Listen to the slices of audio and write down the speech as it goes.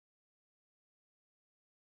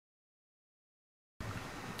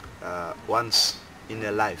once in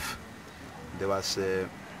a life there was a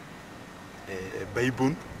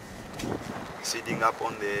baboon sitting up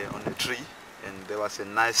on the tree, and there was a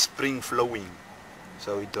nice spring flowing,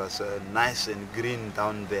 so it was nice and green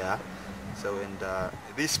down there. So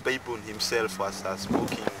this baboon himself was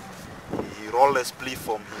smoking. He rolled a spliff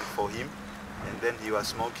for him, and then he was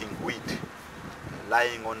smoking weed,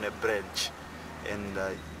 lying on a branch, and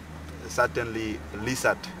suddenly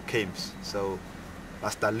lizard came. So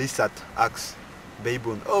Master Lizard asked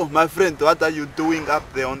baboon, "Oh, my friend, what are you doing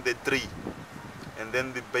up there on the tree?" And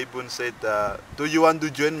then the baboon said, "Do you want to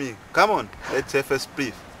join me? Come on, let's have a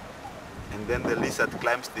spliff." And then the lizard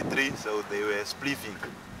climbs the tree, so they were spliffing.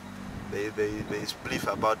 They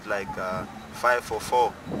spliff about like 5 or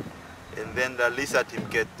 4. And then the lizard him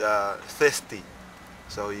get thirsty.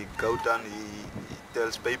 So he go down, he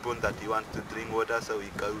tells baboon that he wants to drink water, so he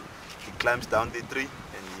climbs down the tree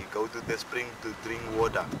and he go to the spring to drink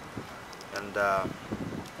water. And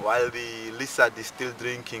while the lizard is still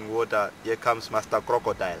drinking water, here comes Master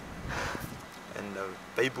Crocodile. And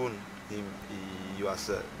baboon, he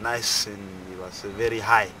was nice and he was very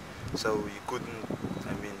high, so he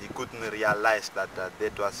couldn't realize that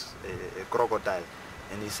that was a crocodile.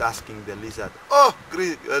 And he's asking the lizard, "Oh,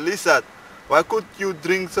 lizard, why could you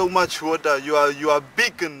drink so much water? You are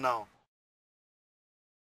big now."